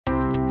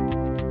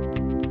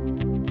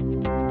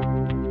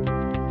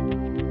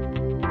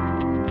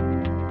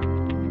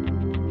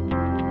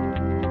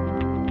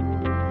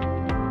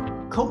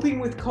Coping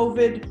with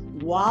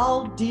COVID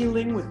while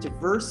dealing with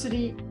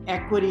diversity,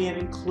 equity, and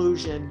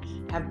inclusion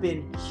have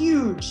been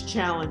huge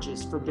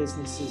challenges for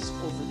businesses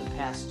over the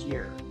past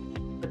year.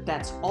 But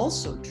that's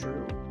also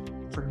true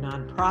for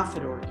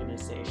nonprofit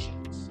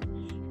organizations.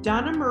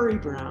 Donna Murray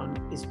Brown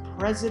is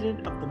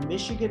president of the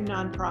Michigan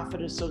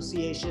Nonprofit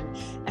Association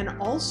and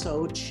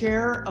also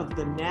chair of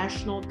the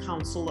National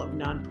Council of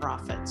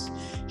Nonprofits.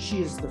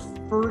 She is the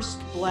first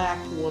Black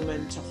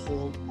woman to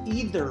hold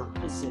either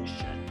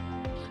position.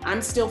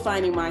 I'm still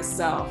finding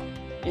myself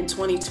in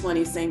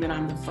 2020 saying that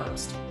I'm the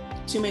first,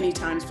 too many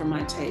times for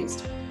my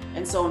taste.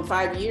 And so in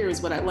 5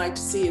 years, what I'd like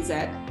to see is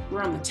that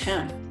we're on the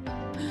 10th.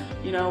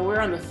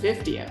 We're on the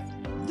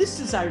 50th. This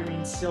is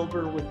Irene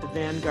Silber with the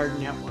Vanguard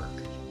Network.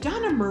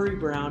 Donna Murray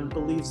Brown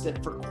believes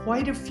that for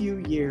quite a few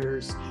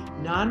years,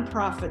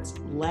 nonprofits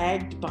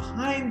lagged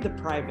behind the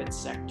private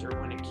sector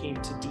when it came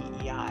to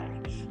DEI,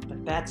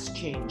 but that's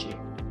changing.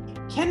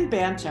 Ken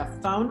Banta,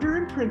 founder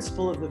and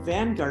principal of the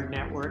Vanguard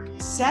Network,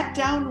 sat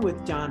down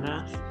with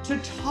Donna to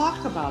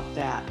talk about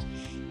that.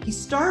 He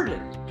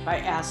started by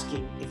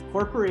asking if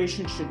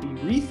corporations should be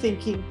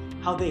rethinking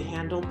how they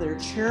handle their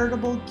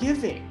charitable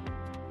giving.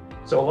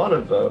 So a lot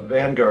of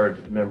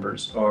Vanguard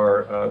members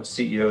are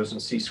CEOs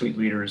and C-suite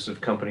leaders of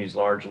companies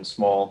large and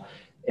small,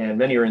 and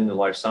many are in the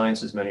life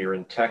sciences, many are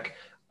in tech.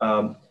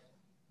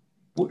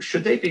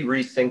 Should they be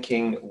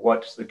rethinking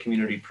what the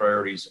community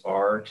priorities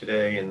are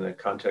today in the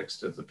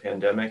context of the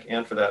pandemic,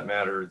 and for that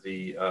matter,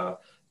 the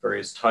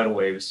various tidal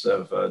waves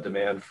of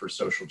demand for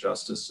social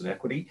justice and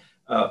equity?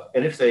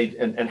 And if they,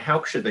 and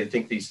how should they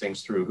think these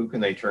things through? Who can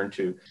they turn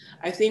to?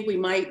 I think we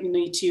might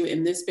need to,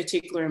 in this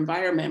particular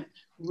environment,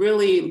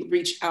 really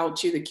reach out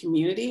to the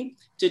community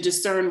to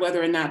discern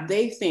whether or not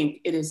they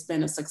think it has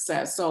been a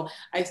success. So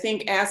I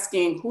think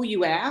asking who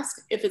you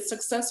ask if it's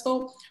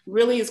successful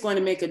really is going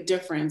to make a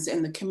difference.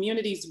 And the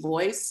community's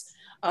voice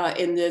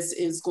in this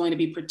is going to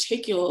be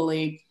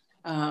particularly,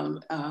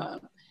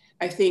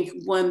 I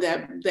think, one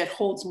that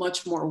holds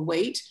much more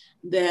weight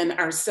than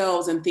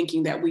ourselves in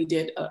thinking that we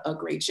did a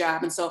great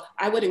job. And so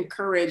I would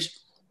encourage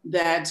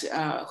that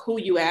who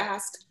you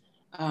ask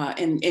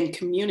in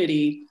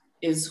community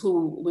is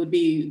who would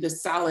be the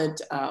solid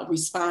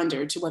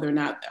responder to whether or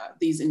not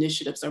these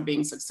initiatives are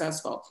being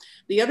successful.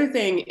 The other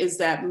thing is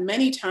that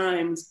many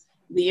times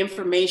the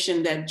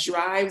information that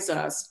drives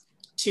us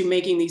to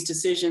making these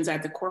decisions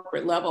at the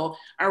corporate level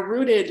are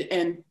rooted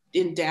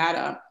in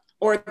data,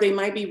 or they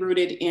might be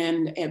rooted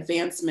in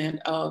advancement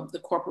of the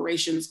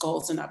corporation's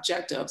goals and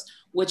objectives,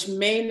 which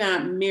may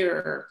not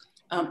mirror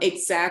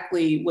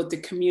exactly what the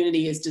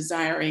community is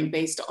desiring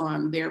based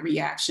on their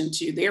reaction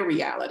to their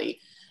reality.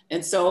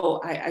 And so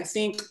I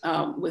think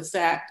with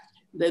that,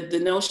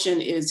 the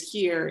notion is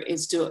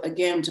to,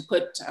 again, to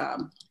put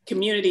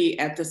community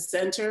at the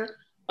center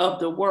of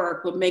the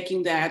work, but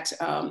making that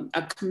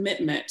a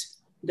commitment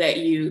that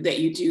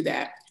you do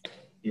that.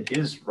 It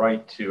is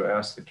right to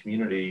ask the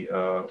community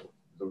the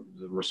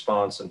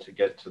response and to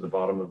get to the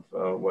bottom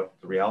of what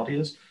the reality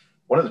is.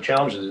 One of the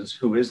challenges is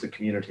who is the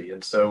community.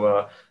 And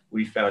so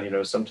we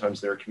found,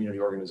 sometimes there are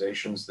community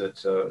organizations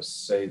that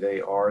say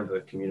they are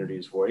the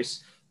community's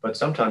voice. But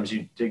sometimes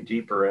you dig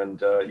deeper and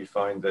you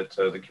find that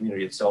the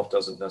community itself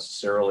doesn't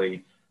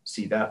necessarily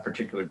see that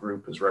particular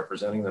group as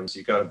representing them. So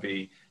you've got to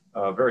be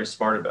very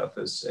smart about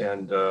this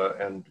and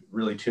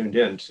really tuned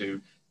in to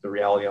the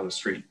reality on the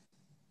street.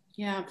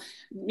 Yeah,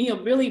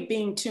 really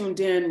being tuned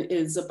in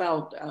is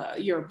about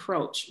your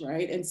approach,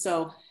 right? And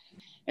so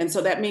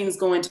that means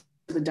going to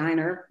the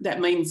diner. That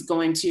means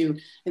going to,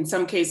 in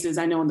some cases,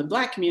 I know in the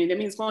Black community, that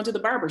means going to the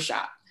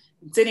barbershop.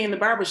 Sitting in the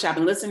barbershop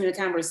and listening to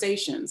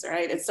conversations,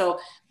 right? And so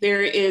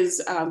there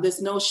is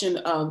this notion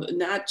of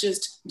not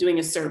just doing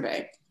a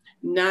survey,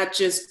 not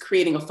just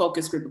creating a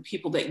focus group of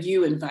people that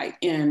you invite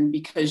in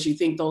because you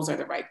think those are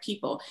the right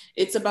people.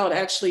 It's about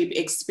actually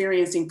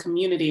experiencing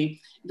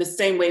community the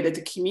same way that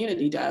the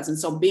community does. And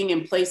so being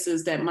in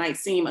places that might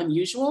seem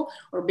unusual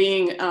or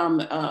being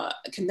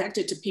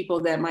connected to people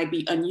that might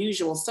be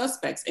unusual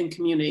suspects in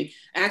community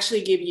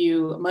actually give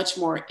you much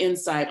more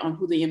insight on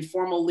who the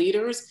informal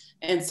leaders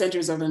and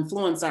centers of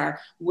influence are,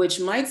 which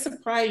might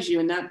surprise you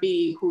and not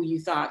be who you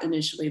thought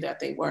initially that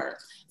they were.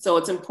 So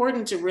it's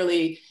important to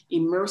really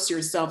immerse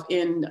yourself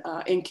in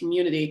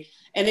community.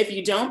 And if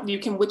you don't,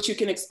 what you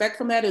can expect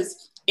from that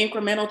is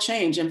incremental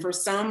change. And for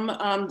some,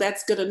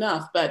 that's good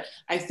enough. But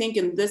I think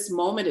in this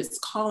moment, it's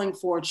calling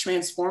for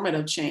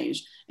transformative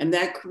change. And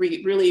that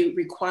really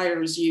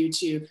requires you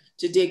to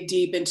dig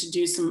deep and to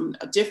do some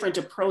different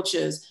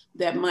approaches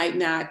that might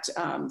not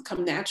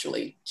come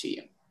naturally to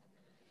you.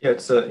 Yeah,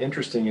 it's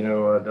interesting,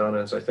 Donna,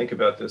 as I think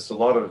about this, a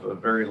lot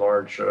of very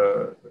large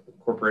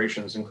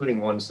corporations, including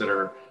ones that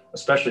are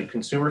especially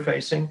consumer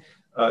facing,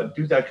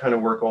 do that kind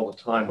of work all the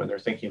time when they're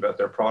thinking about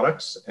their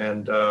products.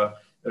 And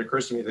it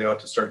occurs to me they ought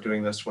to start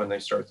doing this when they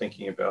start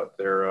thinking about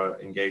their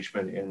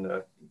engagement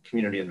in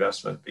community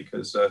investment,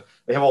 because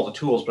they have all the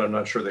tools, but I'm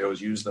not sure they always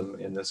use them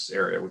in this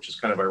area, which is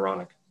kind of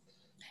ironic.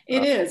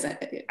 It is.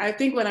 I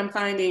think what I'm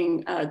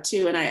finding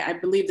too, and I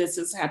believe this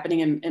is happening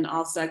in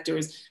all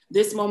sectors,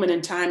 this moment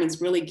in time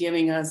is really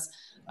giving us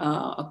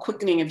a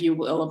quickening, if you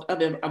will,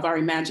 of our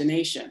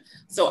imagination.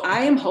 So I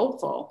am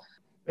hopeful.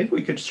 Maybe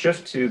we could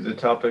shift to the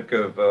topic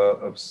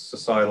of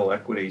societal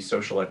equity,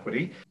 social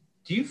equity.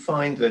 Do you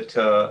find that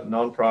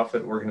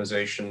nonprofit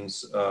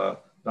organizations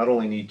not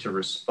only need to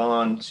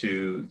respond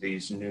to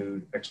these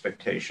new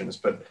expectations,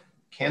 but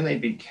can they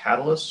be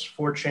catalysts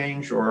for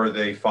change, or are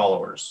they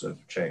followers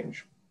of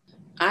change?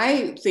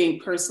 I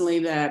think personally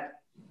that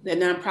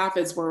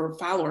nonprofits were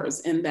followers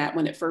in that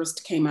when it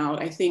first came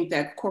out. I think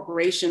that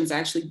corporations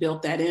actually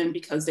built that in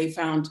because they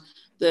found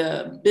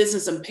the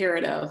business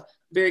imperative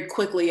very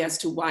quickly as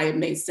to why it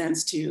made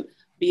sense to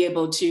be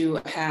able to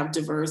have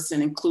diverse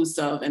and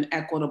inclusive and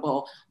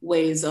equitable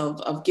ways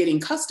of getting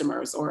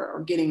customers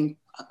or getting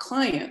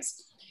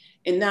clients.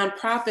 In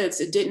nonprofits,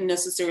 it didn't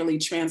necessarily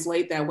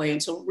translate that way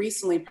until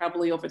recently,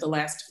 probably over the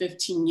last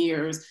 15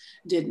 years,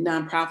 did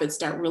nonprofits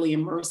start really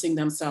immersing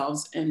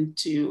themselves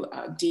into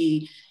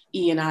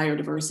DE&I, or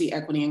diversity,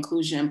 equity,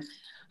 inclusion.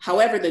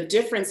 However, the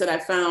difference that I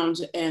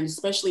found, and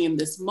especially in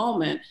this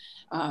moment,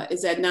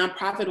 is that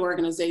nonprofit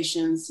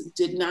organizations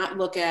did not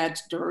look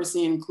at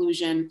diversity,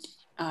 inclusion,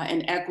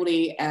 and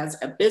equity as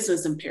a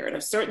business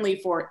imperative, certainly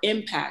for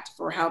impact,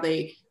 for how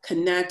they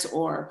connect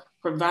or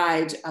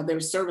provide their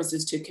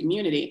services to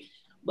community.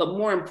 But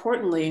more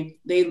importantly,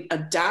 they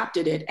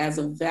adopted it as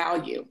a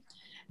value.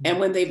 And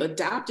when they've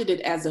adopted it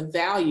as a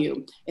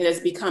value, it has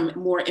become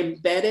more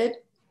embedded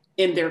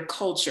in their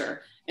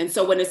culture. And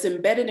so when it's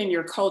embedded in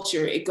your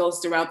culture, it goes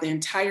throughout the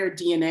entire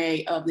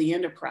DNA of the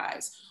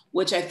enterprise,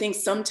 which I think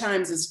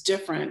sometimes is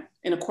different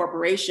in a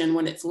corporation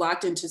when it's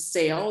locked into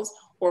sales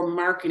or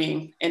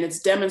marketing, and it's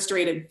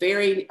demonstrated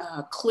very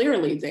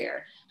clearly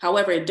there.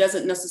 However, it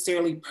doesn't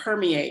necessarily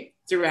permeate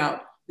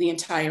throughout the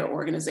entire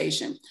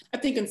organization. I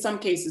think in some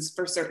cases,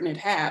 for certain, it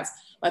has.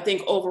 I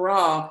think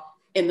overall,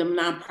 in the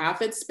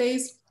nonprofit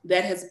space,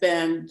 that has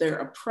been their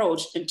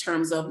approach in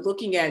terms of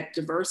looking at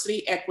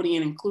diversity, equity,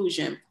 and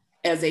inclusion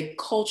as a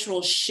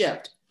cultural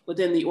shift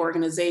within the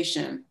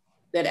organization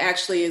that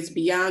actually is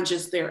beyond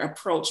just their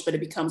approach, but it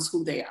becomes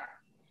who they are.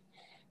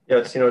 Yeah,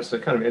 it's a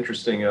kind of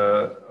interesting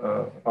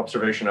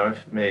observation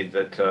I've made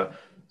that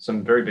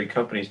some very big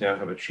companies now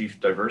have a chief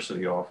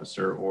diversity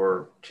officer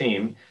or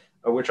team,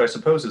 which I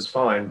suppose is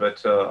fine,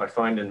 but I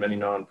find in many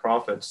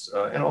nonprofits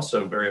and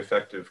also very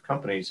effective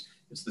companies,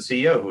 it's the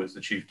CEO who is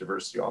the chief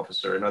diversity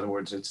officer. In other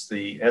words, it's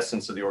the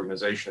essence of the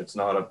organization. It's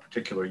not a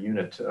particular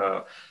unit.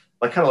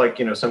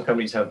 Some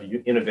companies have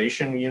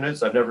innovation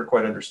units. I've never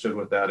quite understood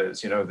what that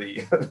is,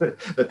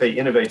 that they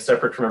innovate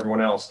separate from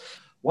everyone else.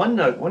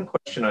 One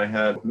question I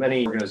had,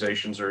 many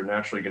organizations are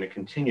naturally going to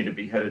continue to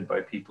be headed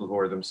by people who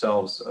are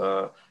themselves,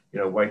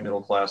 white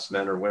middle-class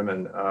men or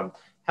women.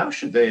 How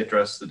should they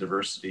address the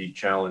diversity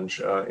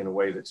challenge in a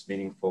way that's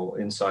meaningful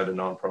inside a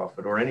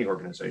nonprofit or any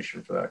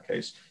organization for that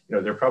case?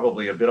 They're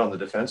probably a bit on the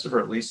defensive, or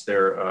at least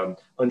they're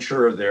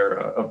unsure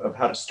of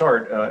how to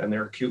start, and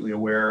they're acutely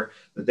aware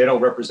that they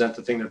don't represent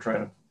the thing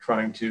they're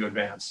trying to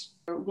advance.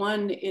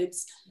 One,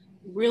 it's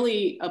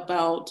really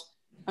about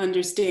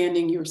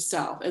understanding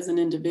yourself as an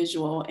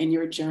individual and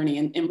your journey,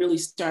 and really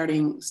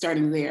starting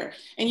there.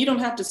 And you don't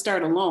have to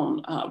start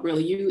alone,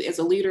 really. You, as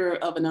a leader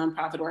of a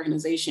nonprofit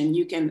organization,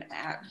 you can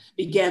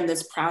begin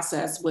this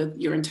process with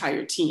your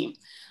entire team.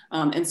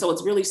 And so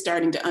it's really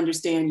starting to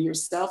understand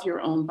yourself,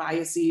 your own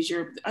biases,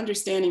 your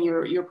understanding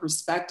your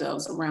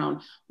perspectives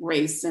around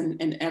race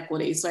and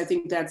equity. So I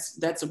think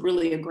that's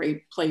really a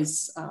great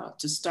place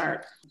to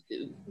start.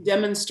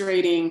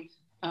 Demonstrating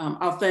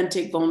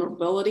authentic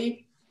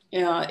vulnerability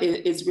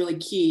is really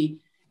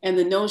key. And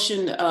the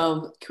notion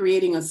of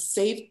creating a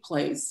safe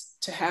place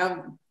to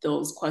have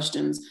those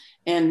questions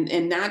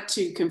and not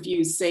to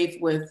confuse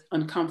safe with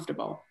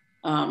uncomfortable.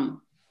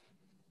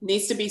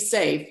 Needs to be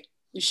safe.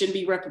 There shouldn't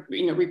be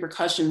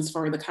repercussions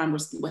for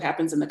what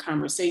happens in the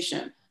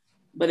conversation,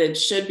 but it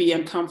should be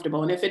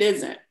uncomfortable. And if it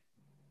isn't,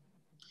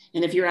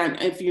 and if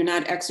you're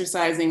not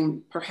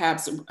exercising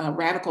perhaps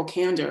radical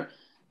candor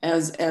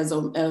as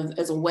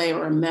a way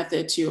or a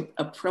method to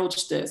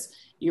approach this,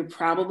 you're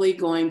probably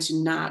going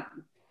to not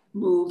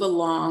move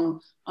along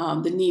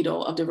the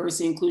needle of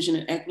diversity, inclusion,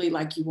 and equity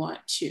like you want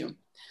to,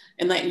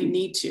 and that you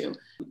need to.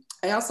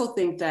 I also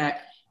think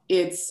that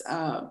it's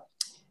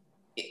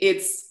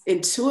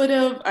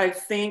intuitive, I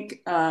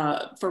think,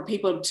 for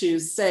people to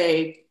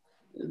say,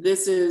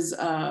 this is,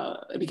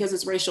 because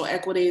it's racial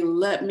equity,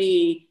 let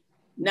me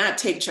not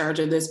take charge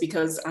of this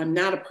because I'm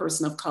not a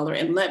person of color,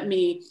 and let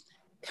me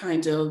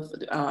kind of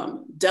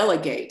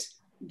delegate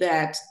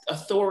that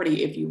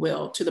authority, if you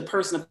will, to the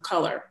person of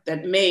color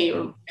that may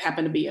or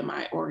happen to be in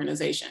my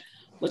organization,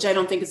 which I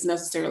don't think is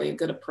necessarily a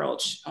good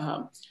approach.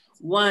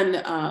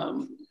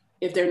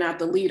 If they're not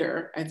the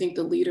leader, I think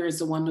the leader is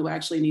the one who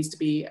actually needs to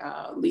be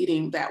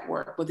leading that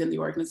work within the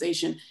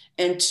organization.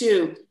 And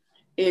two,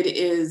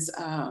 it's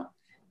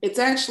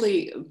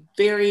actually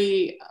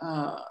very,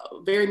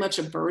 very much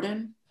a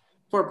burden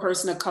for a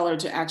person of color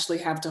to actually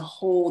have to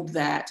hold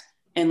that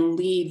and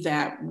lead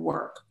that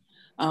work.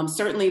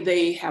 Certainly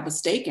they have a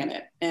stake in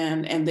it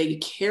and they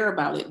care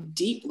about it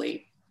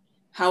deeply.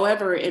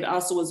 However, it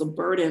also is a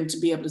burden to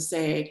be able to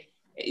say,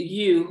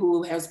 you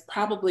who has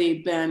probably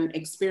been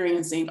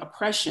experiencing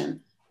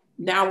oppression.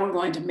 Now we're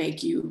going to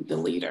make you the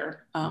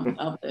leader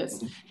of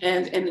this.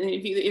 And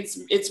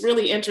it's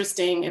really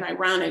interesting and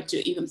ironic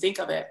to even think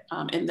of it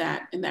in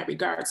that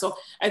regard. So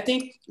I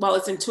think while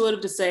it's intuitive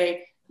to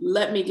say,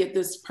 let me get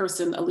this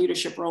person a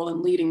leadership role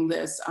in leading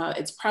this,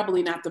 it's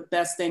probably not the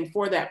best thing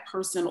for that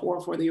person or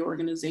for the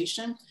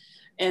organization.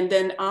 And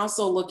then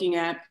also looking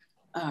at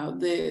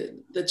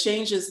the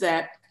changes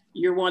that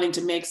you're wanting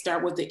to make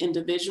start with the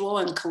individual,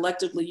 and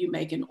collectively you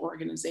make an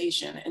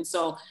organization. And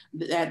so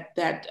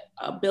that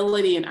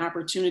ability and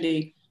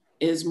opportunity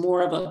is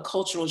more of a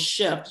cultural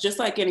shift, just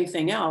like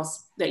anything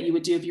else that you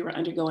would do if you were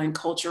undergoing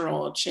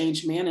cultural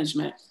change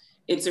management.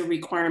 It's a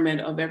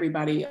requirement of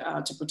everybody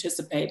to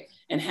participate,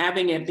 and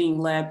having it being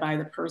led by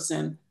the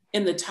person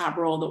in the top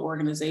role of the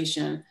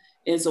organization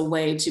is a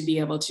way to be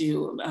able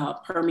to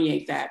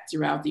permeate that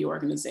throughout the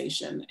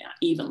organization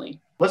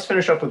evenly. Let's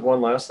finish up with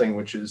one last thing,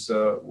 which is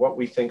what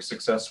we think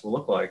success will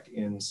look like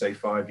in, say,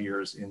 5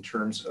 years in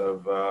terms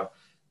of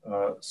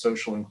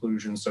social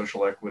inclusion,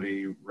 social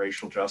equity,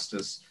 racial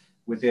justice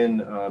within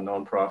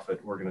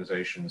nonprofit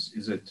organizations.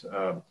 Is it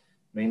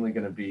mainly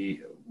going to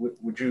be,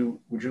 would you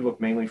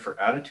look mainly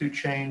for attitude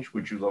change?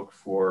 Would you look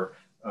for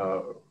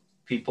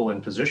people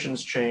in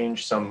positions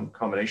change, some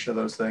combination of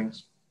those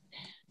things?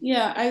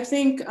 Yeah, I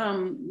think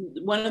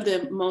one of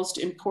the most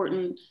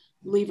important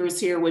levers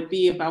here would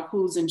be about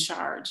who's in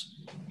charge.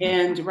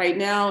 And right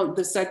now,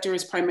 the sector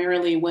is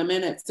primarily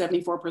women at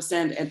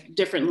 74% at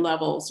different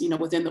levels,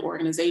 within the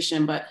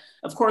organization. But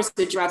of course,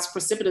 it drops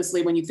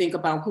precipitously when you think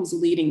about who's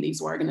leading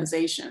these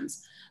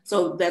organizations.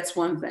 So that's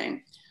one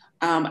thing.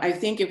 I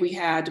think if we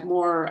had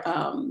more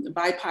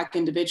BIPOC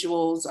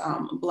individuals,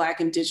 Black,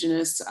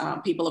 Indigenous,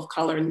 people of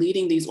color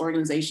leading these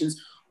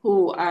organizations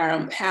who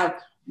have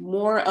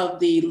more of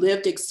the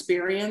lived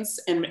experience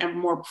and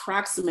more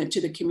proximate to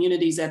the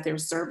communities that they're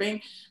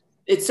serving,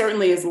 it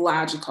certainly is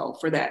logical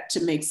for that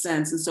to make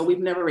sense. And so we've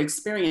never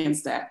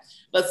experienced that.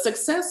 But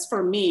success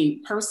for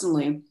me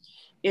personally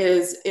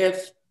is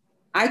if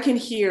I can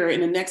hear in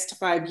the next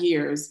 5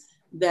 years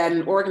that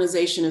an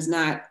organization is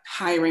not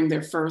hiring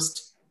their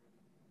first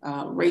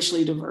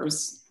racially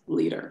diverse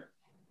leader.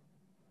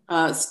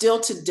 Still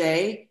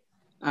today,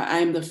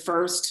 I'm the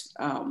first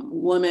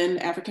woman,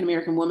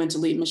 African-American woman to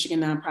lead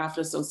Michigan Nonprofit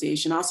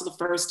Association, also the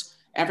first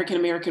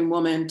African-American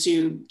woman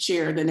to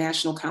chair the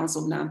National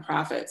Council of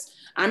Nonprofits.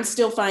 I'm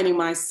still finding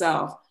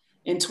myself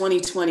in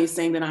 2020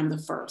 saying that I'm the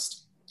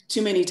first,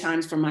 too many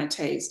times for my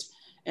taste.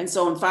 And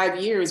so in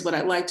 5 years, what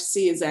I'd like to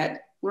see is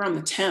that we're on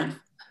the 10th,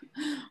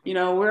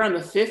 we're on the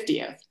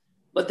 50th.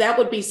 But that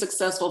would be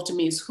successful to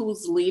me is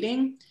who's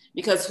leading,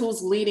 because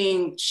who's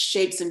leading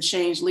shapes and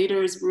change.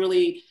 Leaders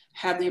really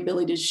have the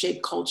ability to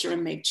shape culture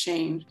and make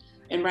change.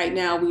 And right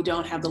now, we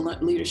don't have the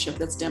leadership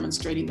that's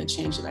demonstrating the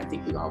change that I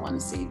think we all want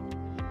to see.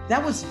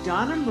 That was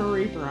Donna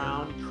Murray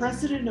Brown,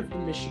 president of the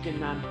Michigan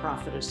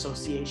Nonprofit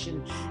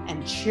Association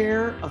and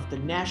chair of the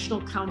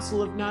National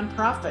Council of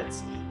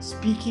Nonprofits,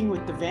 speaking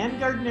with the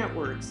Vanguard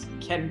Network's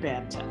Ken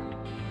Banta.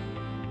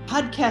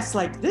 Podcasts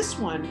like this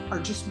one are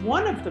just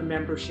one of the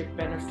membership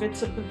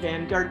benefits of the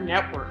Vanguard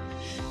Network,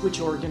 which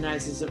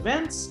organizes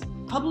events,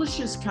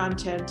 publishes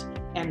content,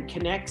 and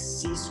connects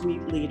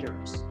C-suite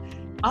leaders.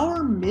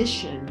 Our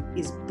mission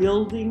is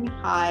building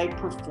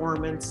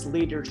high-performance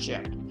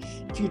leadership.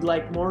 If you'd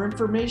like more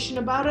information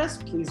about us,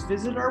 please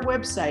visit our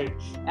website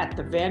at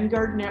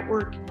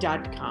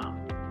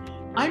thevanguardnetwork.com.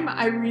 I'm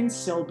Irene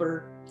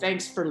Silber.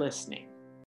 Thanks for listening.